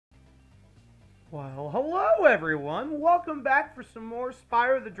Well, hello everyone. Welcome back for some more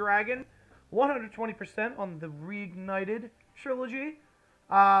Spyro the Dragon. 120% on the Reignited trilogy.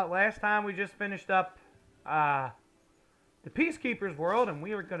 Last time we just finished up the Peacekeeper's world, and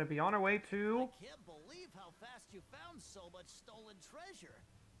we are going to be on our way to I can't believe how fast you found so much stolen treasure.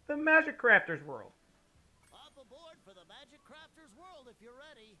 the Magic Crafter's world. Hop aboard for the Magic Crafter's world if you're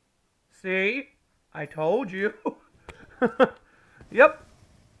ready. See? I told you. Yep.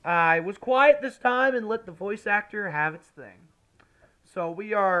 I was quiet this time and let the voice actor have its thing. So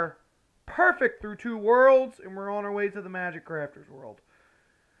we are perfect through 2 worlds, and we're on our way to the Magic Crafter's world.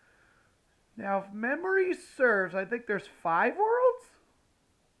 Now, if memory serves, I think there's 5 worlds?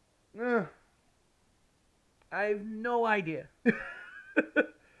 I have no idea.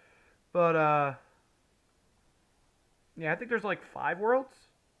 But, yeah, I think there's like 5 worlds.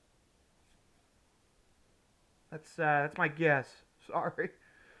 That's my guess. Sorry.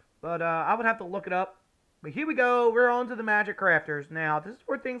 But I would have to look it up. But here we go. We're on to the Magic Crafters. Now, this is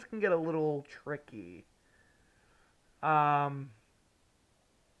where things can get a little tricky.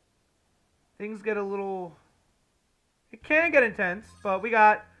 Things get a little... It can get intense, but we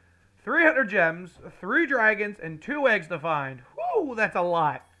got 300 gems, 3 dragons, and 2 eggs to find. Woo, that's a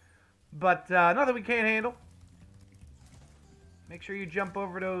lot. But nothing we can't handle. Make sure you jump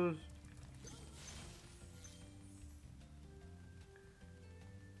over those...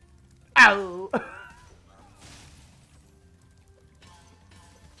 Ow!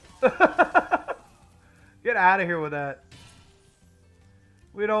 Get out of here with that.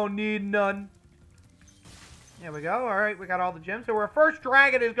 We don't need none. There we go. Alright, we got all the gems. So our first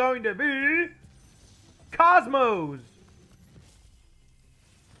dragon is going to be... Cosmos!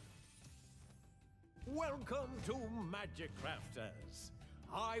 Welcome to Magic Crafters.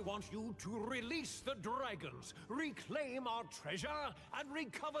 I want you to release the dragons, reclaim our treasure, and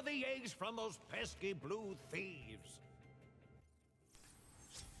recover the eggs from those pesky blue thieves.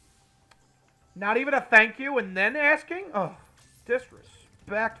 Not even a thank you and then asking? Oh,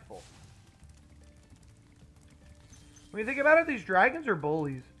 disrespectful. When you think about it, these dragons are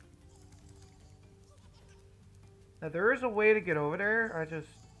bullies. Now, there is a way to get over there. I just...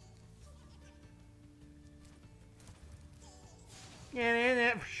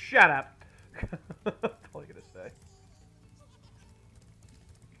 Shut up. That's all I'm gonna say.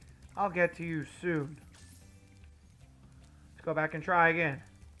 I'll get to you soon. Let's go back and try again.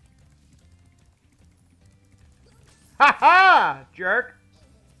 Ha ha! Jerk!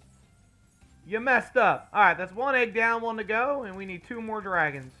 You messed up. Alright, that's 1 egg down, 1 to go, and we need 2 more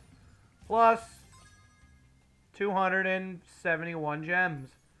dragons. Plus 271 gems.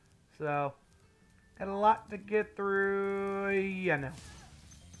 So... got a lot to get through. Yeah, no.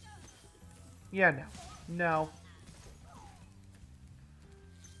 Yeah, no. No.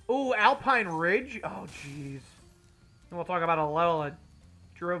 Ooh, Alpine Ridge? Oh, jeez. And we'll talk about a level that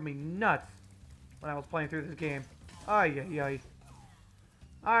drove me nuts when I was playing through this game. Ay, ay, ay.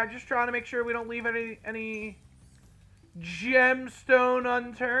 Alright, just trying to make sure we don't leave any gemstone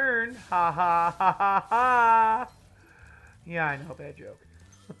unturned. Ha ha ha ha ha. Yeah, I know, bad joke.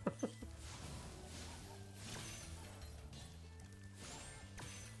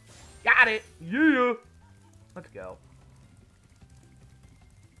 Got it! Yeah! Let's go.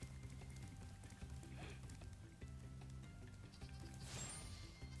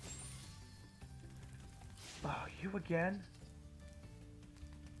 Oh, you again?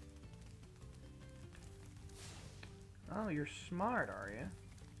 Oh, you're smart, are you?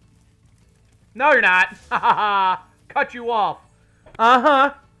 No, you're not! Ha ha ha! Cut you off!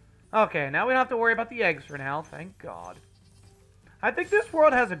 Uh-huh! Okay, now we don't have to worry about the eggs for now, thank God. I think this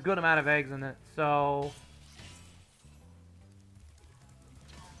world has a good amount of eggs in it, so...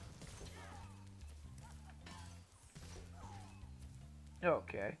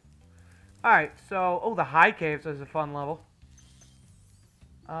 Okay. Alright, so... Oh, the High Caves is a fun level.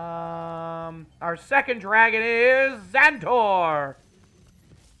 Our second dragon is Xantor!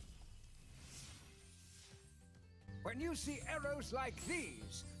 When you see arrows like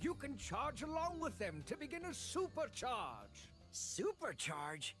these, you can charge along with them to begin a supercharge.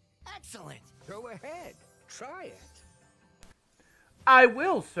 Supercharge? Excellent. Go ahead, try it. I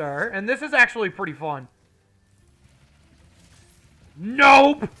will, sir. And this is actually pretty fun.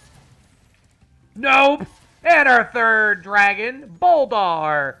 Nope! Nope! And our third dragon,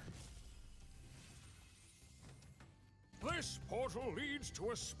 Boldar. This portal leads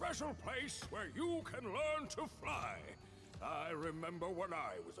to a special place where you can learn to fly. I remember when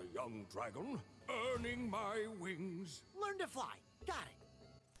I was a young dragon, earning my wings. Learn to fly. Got it.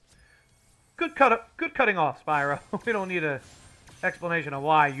 Good cutting off, Spyro. We don't need a explanation of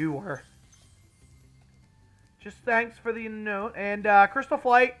why you were. Just thanks for the note. And Crystal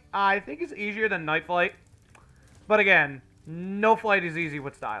Flight, I think, is easier than Night Flight. But again, no flight is easy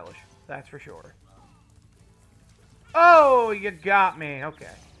with Stylish. That's for sure. Oh, you got me.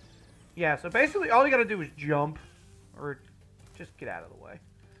 Okay. Yeah, so basically all you gotta do is jump. Or just get out of the way.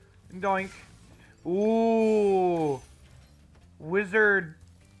 Doink. Ooh. Wizard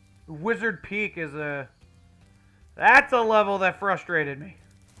Peak is a... That's a level that frustrated me.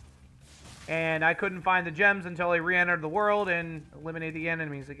 And I couldn't find the gems until I re-entered the world and eliminated the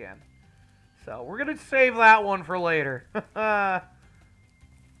enemies again. So, we're going to save that one for later.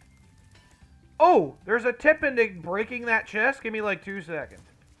 Oh, there's a tip into breaking that chest. Give me like 2 seconds.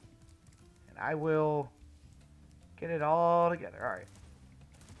 And I will get it all together. Alright.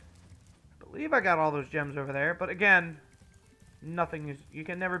 I believe I got all those gems over there. But again, nothing is... You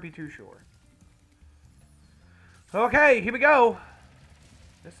can never be too sure. Okay, here we go.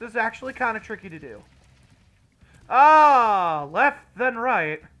 This is actually kind of tricky to do. Ah, left then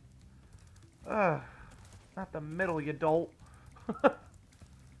right. Not the middle, you dolt.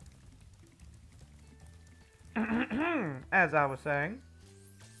 As I was saying.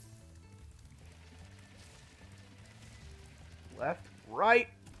 Left, right.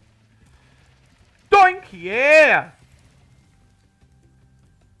 Doink! Yeah!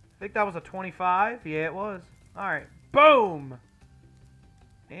 I think that was a 25. Yeah, it was. Alright. Boom!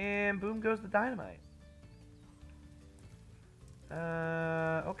 And boom goes the dynamite.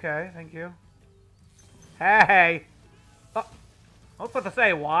 Okay, thank you. Hey! Oh, I was about to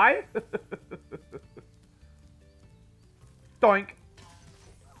say, why? Doink!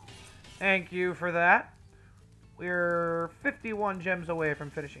 Thank you for that. We're 51 gems away from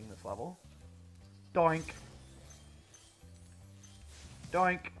finishing this level. Doink.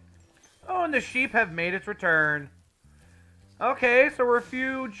 Doink. Oh, and the sheep have made its return. Okay, so we're a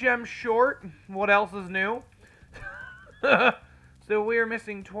few gems short. What else is new? So we are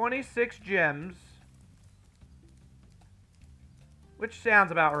missing 26 gems. Which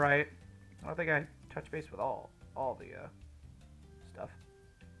sounds about right. I don't think I touched base with all the stuff.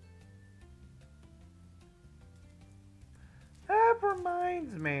 That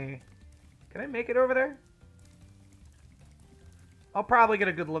reminds me. Can I make it over there? I'll probably get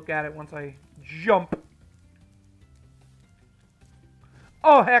a good look at it once I jump.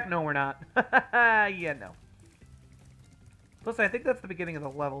 Oh, heck no, we're not. Yeah, no. Plus, I think that's the beginning of the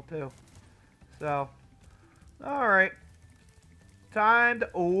level, too. So, alright. Time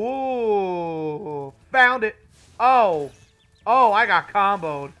to... Ooh, found it. Oh. Oh, I got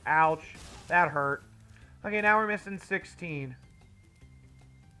comboed. Ouch. That hurt. Okay, now we're missing 16.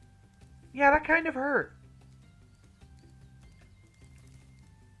 Yeah, that kind of hurt.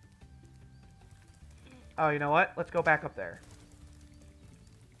 Oh, you know what? Let's go back up there.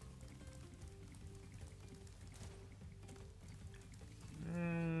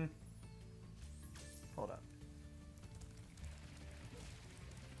 Hold up.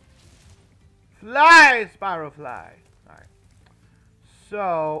 Fly, Spyro, fly. Alright.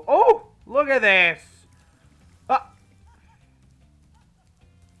 So, oh, look at this.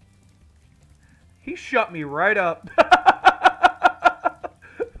 He shut me right up.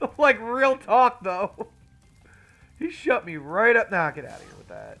 Like, real talk, though. He shut me right up. Nah, get out of here with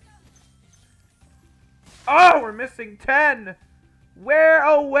that. Oh, we're missing 10. Where,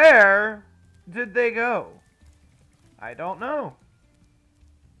 oh, where did they go? I don't know.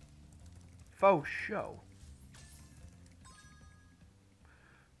 Faux show.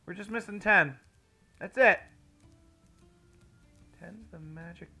 We're just missing 10. That's it. 10's the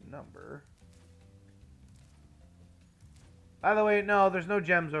magic number. By the way, no, there's no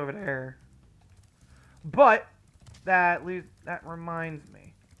gems over there. But that reminds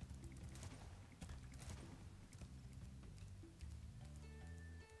me.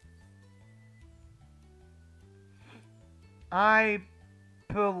 I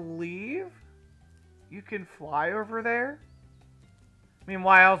believe you can fly over there. I mean,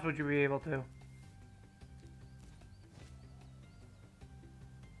 why else would you be able to?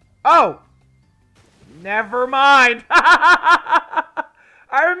 Oh! Never mind.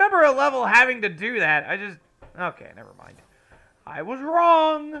 I remember a level having to do that. Okay, never mind. I was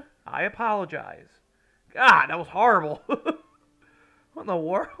wrong. I apologize. God, that was horrible. What in the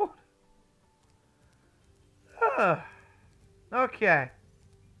world? Okay.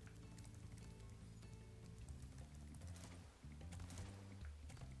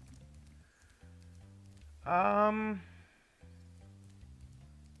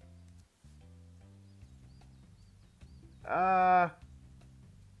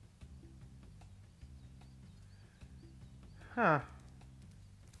 Huh.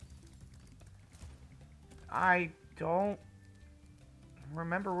 I don't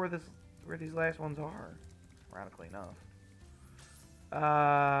remember where these last ones are, ironically enough.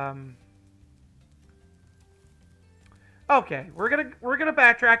 Okay, we're gonna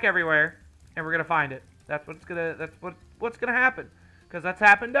backtrack everywhere, and we're gonna find it. That's what's gonna happen, because that's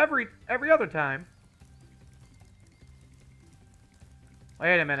happened every other time.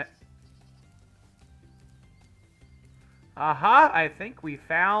 Wait a minute. Aha! I think we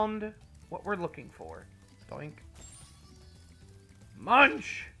found what we're looking for. Doink.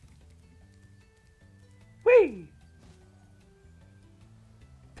 Munch! Whee!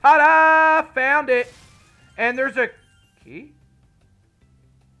 Ta-da! Found it! And there's a key?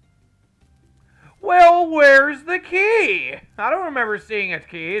 Well, where's the key? I don't remember seeing a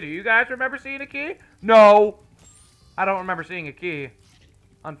key. Do you guys remember seeing a key? No! I don't remember seeing a key.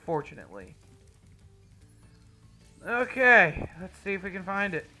 Unfortunately. Okay, let's see if we can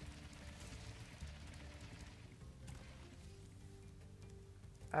find it.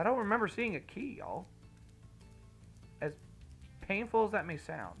 I don't remember seeing a key, y'all. As painful as that may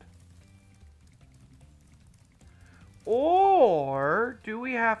sound. Or do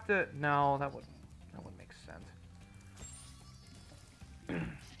we have to? No, that wouldn't make sense.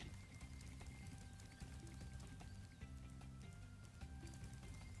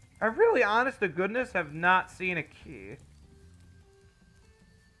 I really, honest to goodness, have not seen a key.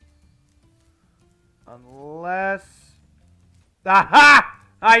 Unless... Aha!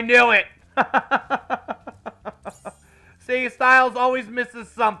 I knew it! See, Styles always misses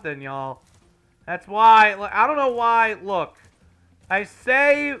something, y'all. That's why... I don't know why... Look. I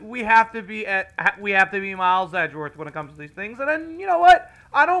say we have to be Miles Edgeworth when it comes to these things. And then, you know what?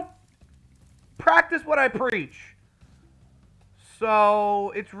 I don't practice what I preach.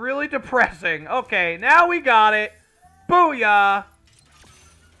 So, it's really depressing. Okay, now we got it. Booyah!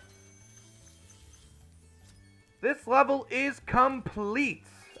 This level is complete.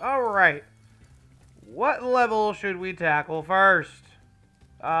 Alright. What level should we tackle first?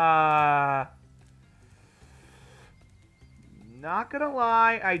 Not gonna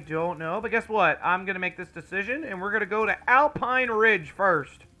lie, I don't know. But guess what? I'm gonna make this decision, and we're gonna go to Alpine Ridge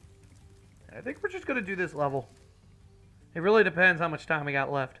first. I think we're just gonna do this level. It really depends how much time we got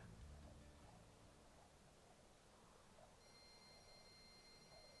left.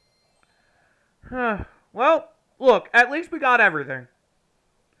 Well, look, at least we got everything.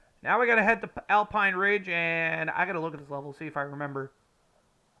 Now we gotta head to Alpine Ridge, and I gotta look at this level, see if I remember.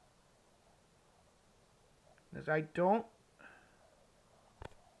 Because I don't...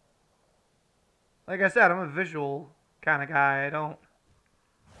 Like I said, I'm a visual kind of guy. I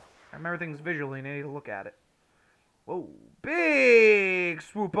remember things visually, and I need to look at it. Whoa, big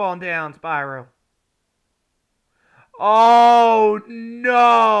swoop on down, Spyro. Oh,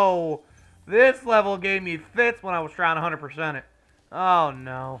 no. This level gave me fits when I was trying to 100% it. Oh,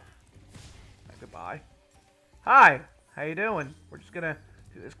 no. Goodbye. Hi, how you doing? We're just gonna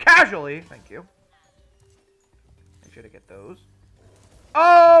do this casually. Thank you. Make sure to get those.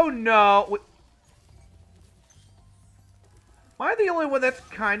 Oh, no. Wait. Am I the only one that's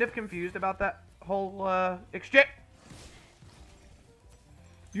kind of confused about that whole exchange?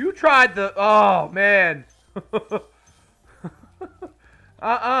 You tried the... Oh, man.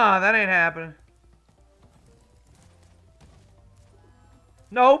 That ain't happening.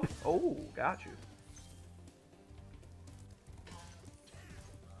 Nope. Oh, got you.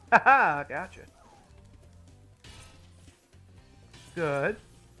 Haha, gotcha. Good.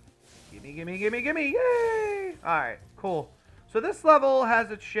 Gimme, gimme, gimme, gimme. Yay! Alright, cool. So this level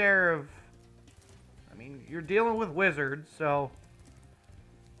has its share of... I mean, you're dealing with wizards, so...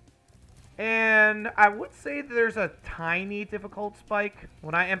 And I would say that there's a tiny difficult spike.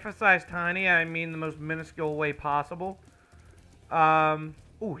 When I emphasize tiny, I mean the most minuscule way possible.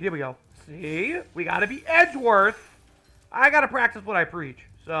 Ooh, here we go. See? We gotta be Edgeworth. I gotta practice what I preach.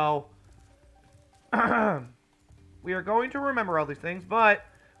 So, we are going to remember all these things, but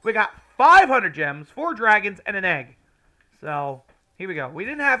we got 500 gems, 4 dragons, and an egg. So, here we go. We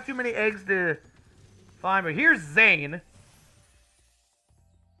didn't have too many eggs to find, but here's Zane.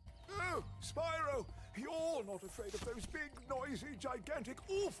 Oh, Spyro, you're not afraid of those big, noisy, gigantic,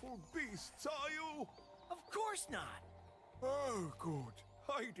 awful beasts, are you? Of course not. Oh, good.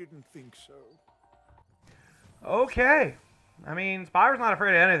 I didn't think so. Okay. I mean, Spyro's not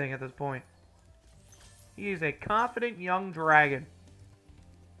afraid of anything at this point. He's a confident young dragon.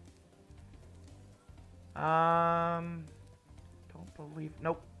 Don't believe...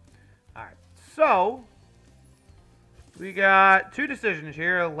 Nope. Alright. So, we got 2 decisions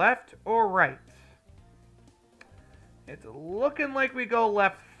here, left or right. It's looking like we go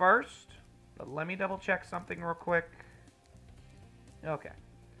left first. But let me double check something real quick. Okay.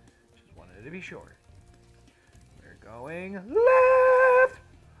 Just wanted to be sure. We're going left.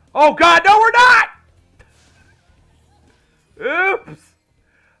 Oh God, no we're not! Oops.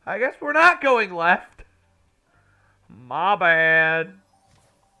 I guess we're not going left. My bad.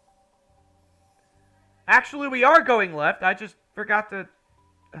 Actually, we are going left. I just forgot to...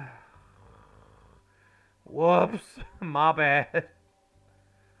 Whoops. My bad.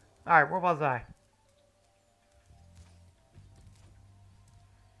 Alright, where was I?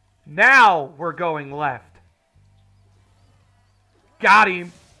 Now we're going left. Got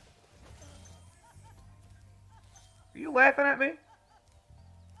him. Are you laughing at me?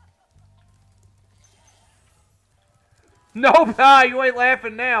 Nope, you ain't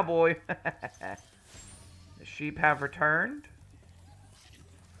laughing now, boy. The sheep have returned.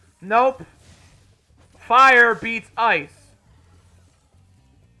 Nope. Fire beats ice.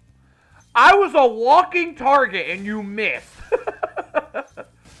 I was a walking target and you missed.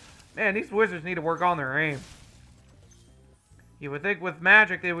 Man, these wizards need to work on their aim. You would think with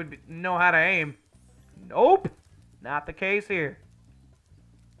magic they would know how to aim. Nope. Not the case here.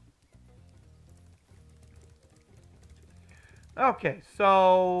 Okay,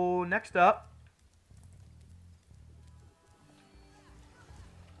 so next up.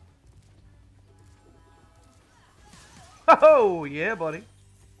 Oh, yeah, buddy.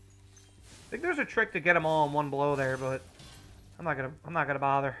 I think there's a trick to get them all in one blow there, but I'm not gonna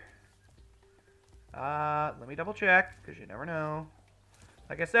bother. Let me double check, because you never know.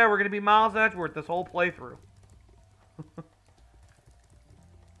 Like I said, we're gonna be Miles Edgeworth this whole playthrough.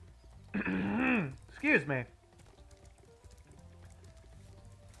 Excuse me.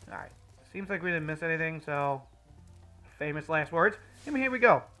 Alright. Seems like we didn't miss anything, so... Famous last words. I mean, here we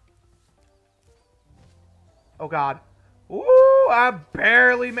go. Oh, God. Ooh, I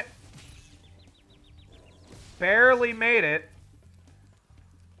barely made it.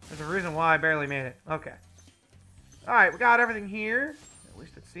 There's a reason why I barely made it. Okay. Alright, we got everything here. At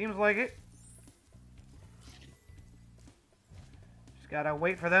least it seems like it. Just gotta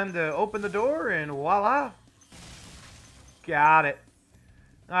wait for them to open the door, and voila. Got it.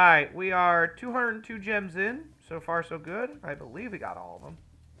 Alright, we are 202 gems in. So far, so good. I believe we got all of them.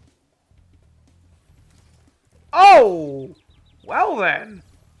 Oh! Well then.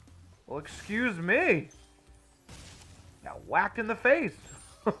 Well, excuse me. Got whacked in the face.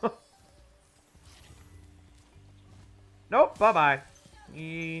 Nope, bye-bye.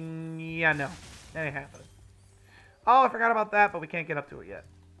 Yeah, no. That ain't happening. Oh, I forgot about that, but we can't get up to it yet.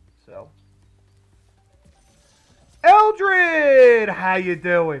 So. Eldred! How you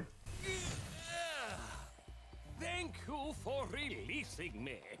doing? Thank you for releasing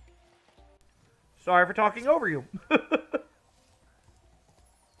me. Sorry for talking over you.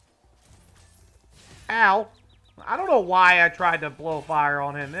 Ow. I don't know why I tried to blow fire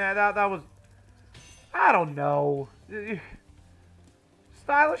on him. Yeah, that was... I don't know.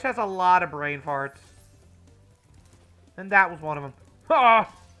 Stylish has a lot of brain farts. And that was one of them.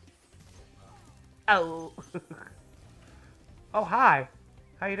 Ah! Oh. Oh, hi.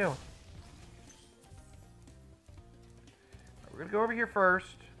 How you doing? We're gonna go over here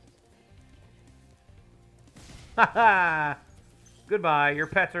first. Haha! Goodbye. Your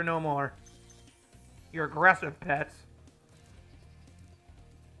pets are no more. Your aggressive pets.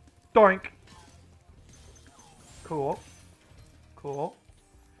 Doink. Cool. Cool.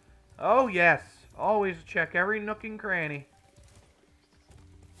 Oh, yes. Always check every nook and cranny.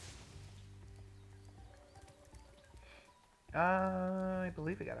 I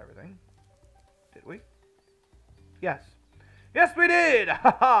believe we got everything. Did we? Yes. Yes, we did!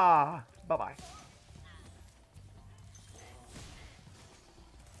 Haha! Bye-bye.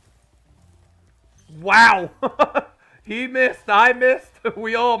 Wow! He missed, I missed,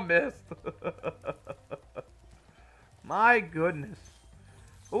 we all missed. My goodness.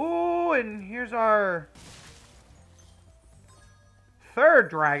 Ooh, and here's our third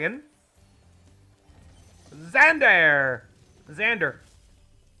dragon. Xander.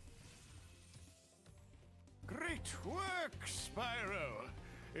 Great work, Spyro.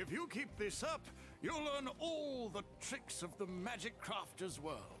 If you keep this up, you'll learn all the tricks of the Magic Crafter's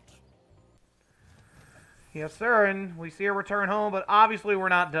world. Yes, sir, and we see a return home, but obviously we're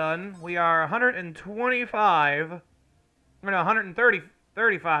not done. We are 135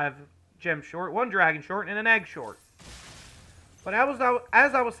 gems short, one dragon short, and an egg short. But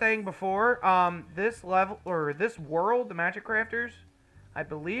as I was saying before, this level, or this world, the Magic Crafters, I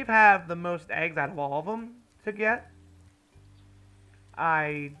believe have the most eggs out of all of them to get.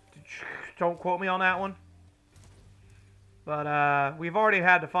 Don't quote me on that one. But, we've already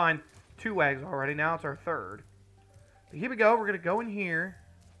had to find 2 eggs already. Now it's our 3rd. But here we go. We're going to go in here.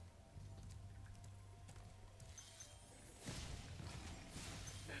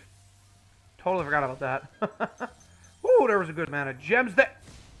 Totally forgot about that. Ooh, there was a good amount of gems there.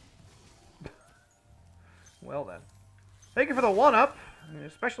 Well then. Thank you for the 1-up.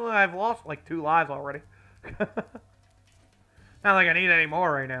 Especially I've lost like 2 lives already. Not like I need any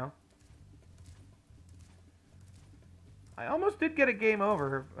more right now. I almost did get a game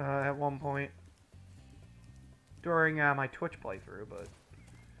over at one point. During my Twitch playthrough, but...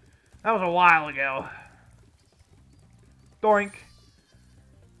 that was a while ago. Doink.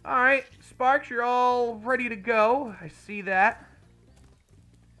 Alright, Sparks, you're all ready to go. I see that.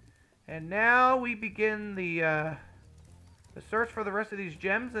 And now we begin the search for the rest of these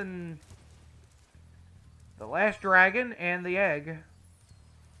gems and the last dragon and the egg.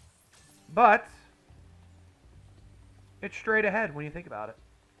 But it's straight ahead when you think about it.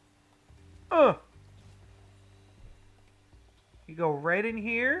 You go right in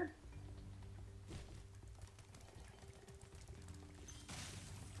here.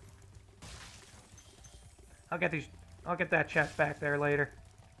 I'll get that chest back there later.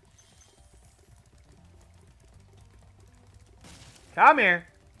 Come here.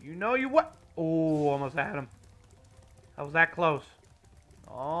 You know you what? Oh, almost had him. I was that close.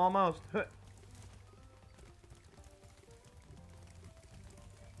 Almost.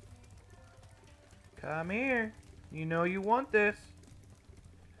 Come here. You know you want this.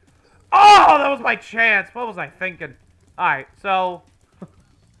 Oh, that was my chance. What was I thinking? Alright, so...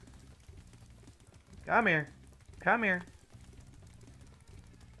 come here. Come here.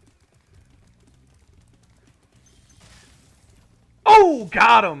 Oh,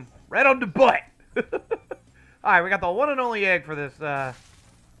 got him. Right on the butt. Alright, we got the one and only egg for this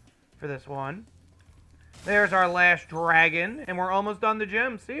one. There's our last dragon. And we're almost done the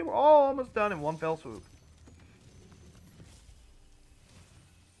gem. See, we're all almost done in one fell swoop.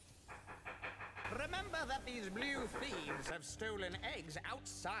 Remember that these blue thieves have stolen eggs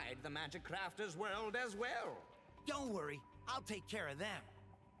outside the Magic Crafter's world as well. Don't worry, I'll take care of them.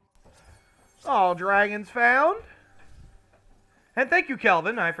 All dragons found. And thank you,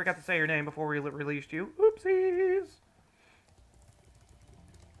 Kelvin. I forgot to say your name before we released you. Oopsies.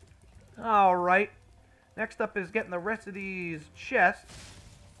 Alright. Next up is getting the rest of these chests.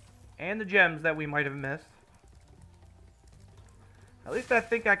 And the gems that we might have missed. At least I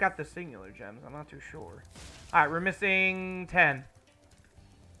think I got the singular gems. I'm not too sure. Alright, we're missing 10.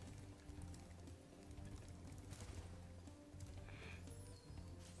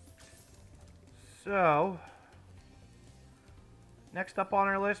 So, next up on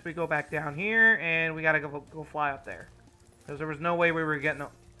our list, we go back down here, and we gotta go fly up there. Because there was no way we were getting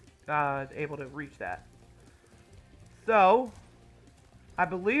able to reach that. So, I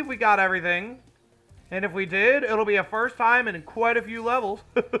believe we got everything. And if we did, it'll be a first time and in quite a few levels.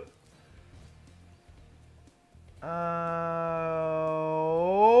 Oh,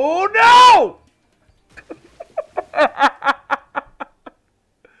 no!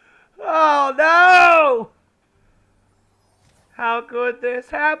 Oh, no! How could this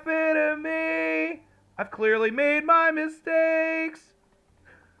happen to me? I've clearly made my mistakes.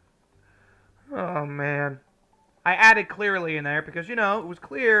 Oh, man. I added clearly in there because, you know, it was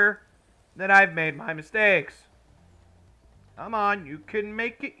clear that I've made my mistakes. Come on, you can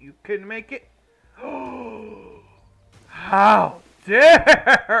make it. You can make it. How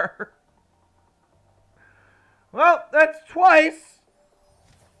dare! Well, that's twice.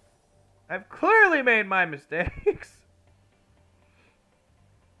 I've clearly made my mistakes.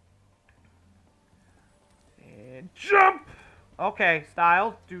 And jump! Okay,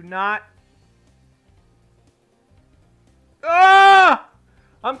 Styles, do not... Ah!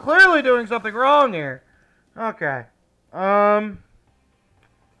 I'm clearly doing something wrong here. Okay. Oh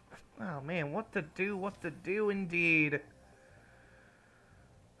man, what to do indeed.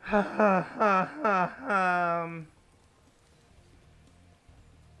 Oh,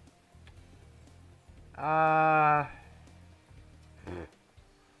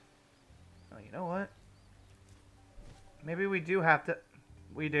 you know what? Maybe we do have to...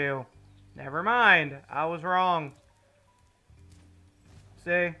 We do. Never mind. I was wrong.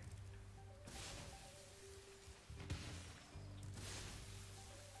 See?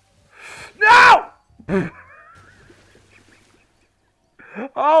 No!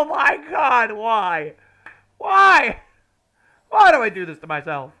 Oh my god, why? Why? Why do I do this to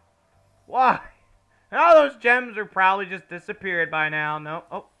myself? Why? And all those gems are probably just disappeared by now. No.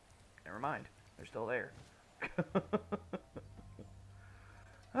 Oh, never mind. They're still there.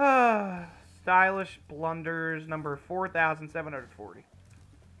 Stylish blunders, number 4,740.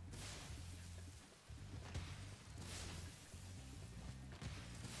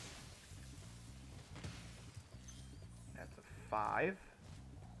 5.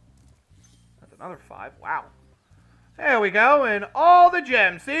 That's another 5. Wow. There we go, and all the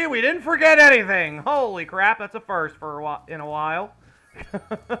gems. See, we didn't forget anything. Holy crap, that's a first for in a while.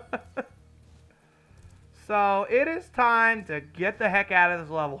 So, it is time to get the heck out of this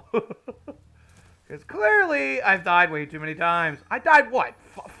level. Because clearly, I've died way too many times. I died, what,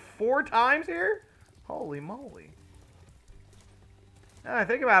 4 times here? Holy moly. Now I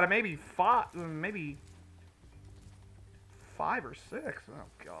think about it, maybe 5 or 6. Oh,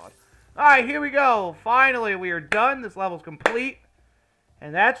 God. Alright, here we go. Finally, we are done. This level's complete.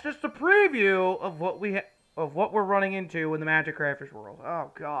 And that's just a preview of what we're running into in the Magic Crafters world.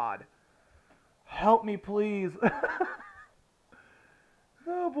 Oh, God. Help me, please.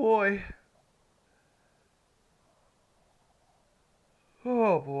 Oh, boy.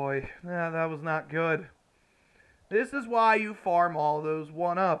 Oh, boy. That was not good. This is why you farm all those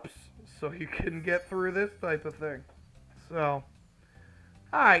 1-ups. So you can get through this type of thing. So,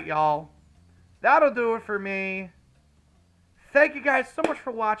 alright, y'all. That'll do it for me. Thank you guys so much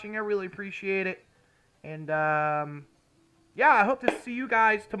for watching. I really appreciate it. And, yeah, I hope to see you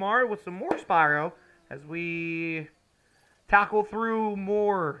guys tomorrow with some more Spyro as we tackle through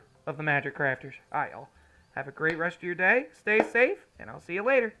more of the Magic Crafters. Alright, y'all. Have a great rest of your day. Stay safe, and I'll see you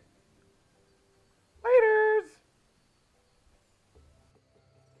later.